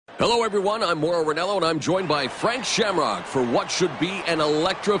Hello, everyone. I'm Mauro Ranallo, and I'm joined by Frank Shamrock for what should be an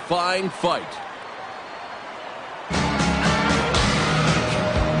electrifying fight.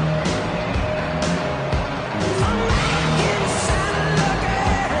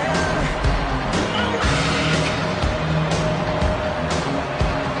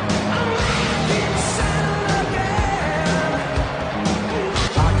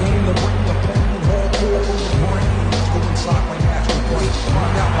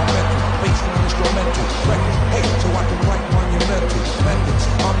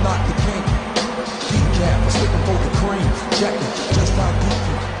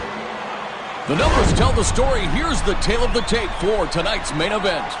 The numbers tell the story. Here's the tale of the tape for tonight's main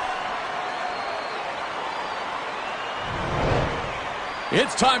event.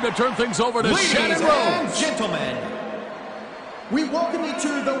 It's time to turn things over to Shannon Rhodes. Ladies and gentlemen, we welcome you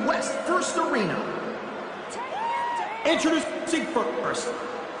to the West First Arena. Introducing first,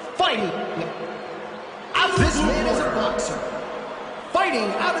 fighting. This man is a boxer. Fighting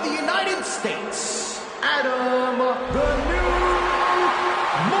out of the United States, Adam the New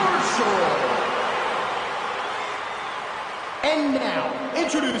Marshall. And now,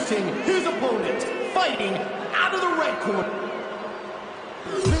 introducing his opponent, fighting out of the red corner.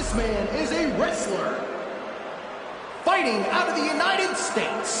 This man is a wrestler. Fighting out of the United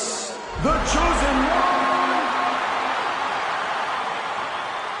States, the Chosen One.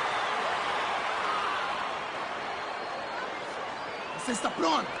 Você está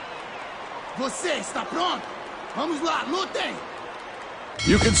pronto? Você está pronto? Vamos lá, lutem!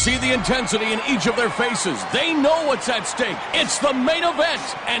 You can see the intensity in each of their faces. They know what's at stake. It's the main event,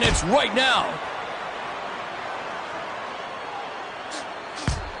 and it's right now.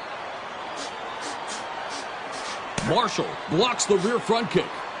 Marshall blocks the rear front kick.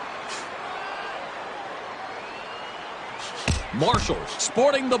 Marshall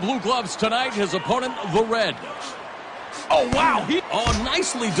sporting the blue gloves tonight, his opponent the red. Oh, wow!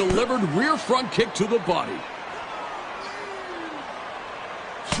 Nicely delivered rear front kick to the body.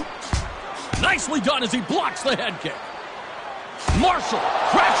 Nicely done as he blocks the head kick. Marshall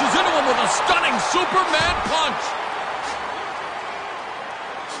crashes into him with a stunning Superman punch.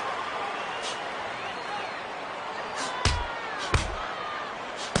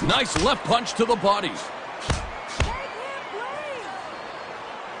 Nice left punch to the body.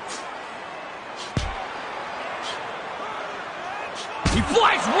 He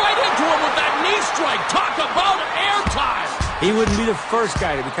flies right into him with that knee strike. Talk about airtime. He wouldn't be the first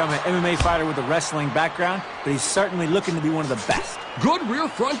guy to become an MMA fighter with a wrestling background, but he's certainly looking to be one of the best. Good rear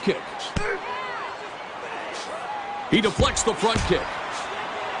front kick. He deflects the front kick.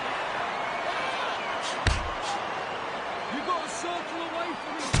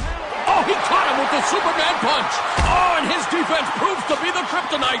 Oh, he caught him with the Superman punch. Oh, and his defense proves to be the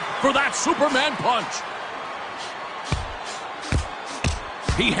kryptonite for that Superman punch.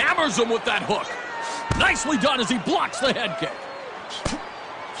 He hammers him with that hook. Nicely done as he blocks the head kick.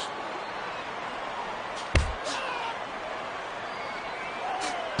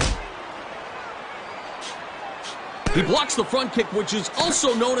 He blocks the front kick, which is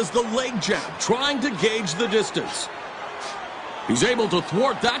also known as the leg jab, trying to gauge the distance. He's able to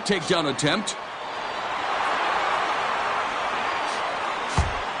thwart that takedown attempt.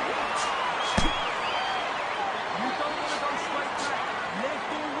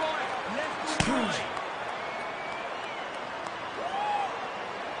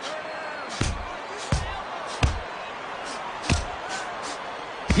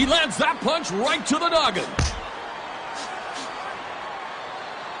 He lands that punch right to the noggin.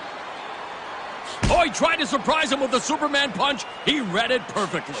 Oh, he tried to surprise him with the Superman punch. He read it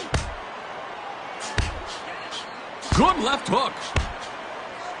perfectly. Good left hook.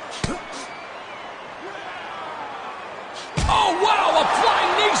 Oh, wow, a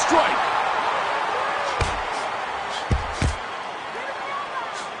flying knee strike.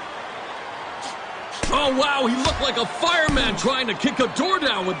 Oh, wow, he looked like a fireman trying to kick a door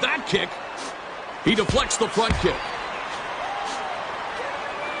down with that kick. He deflects the front kick.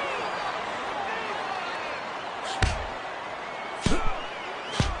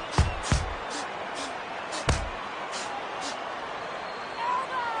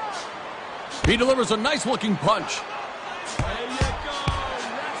 He delivers a nice-looking punch.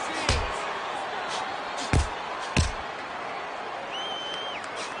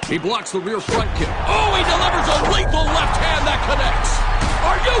 He blocks the rear front kick. Oh, he delivers a lethal left hand that connects.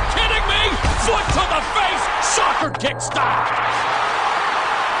 Are you kidding me? Foot to the face, soccer kick style.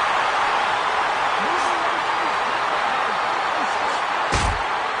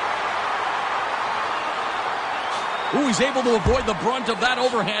 Ooh, he's able to avoid the brunt of that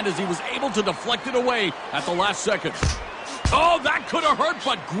overhand as he was able to deflect it away at the last second. Oh, that could have hurt,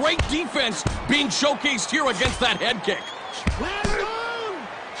 but great defense being showcased here against that head kick. Well done!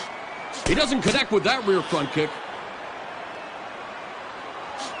 He doesn't connect with that rear front kick.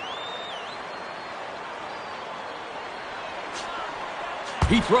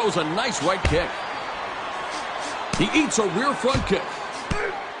 He throws a nice right kick. He eats a rear front kick.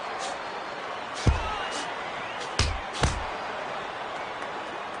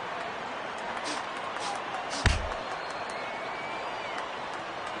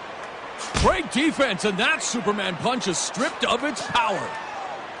 Great defense, and that Superman punch is stripped of its power.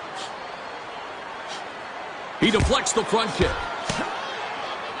 He deflects the front kick.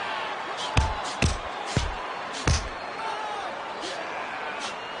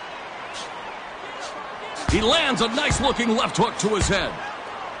 He lands a nice-looking left hook to his head.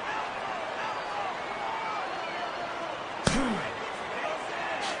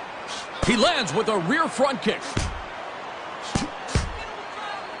 He lands with a rear front kick.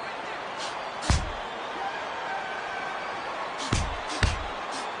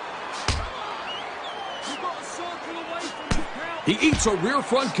 He eats a rear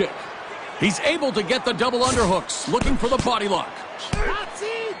front kick. He's able to get the double underhooks, looking for the body lock. That's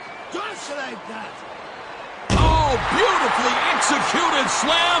it! Just like that! Oh, beautifully executed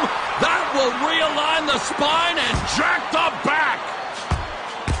slam. That will realign the spine and jack the back.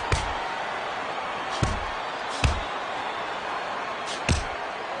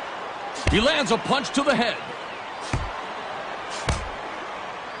 He lands a punch to the head.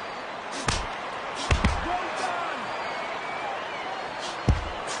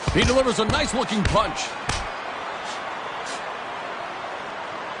 He delivers a nice-looking punch.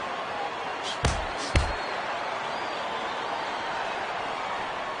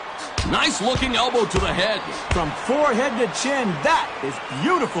 Nice-looking elbow to the head. From forehead to chin, that is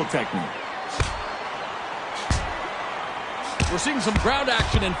beautiful technique. We're seeing some ground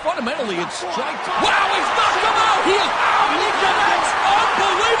action, and fundamentally it's strike. Wow, he's knocked him out! He is out! He connects!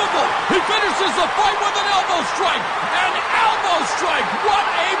 Unbelievable! He finishes the fight with an elbow strike! An elbow strike! What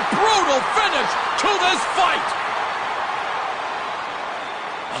a brutal finish to this fight!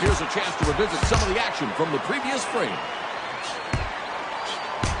 Now here's a chance to revisit some of the action from the previous frame.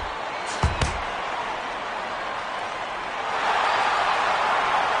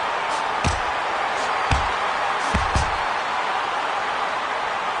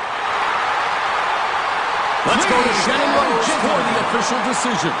 Let's go to Shannon Rose for the official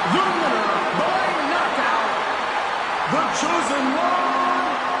decision. The winner by knockout, the Chosen One.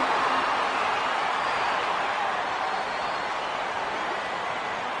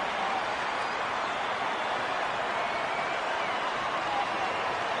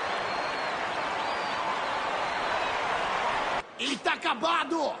 Ele tá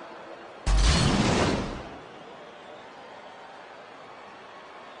acabado!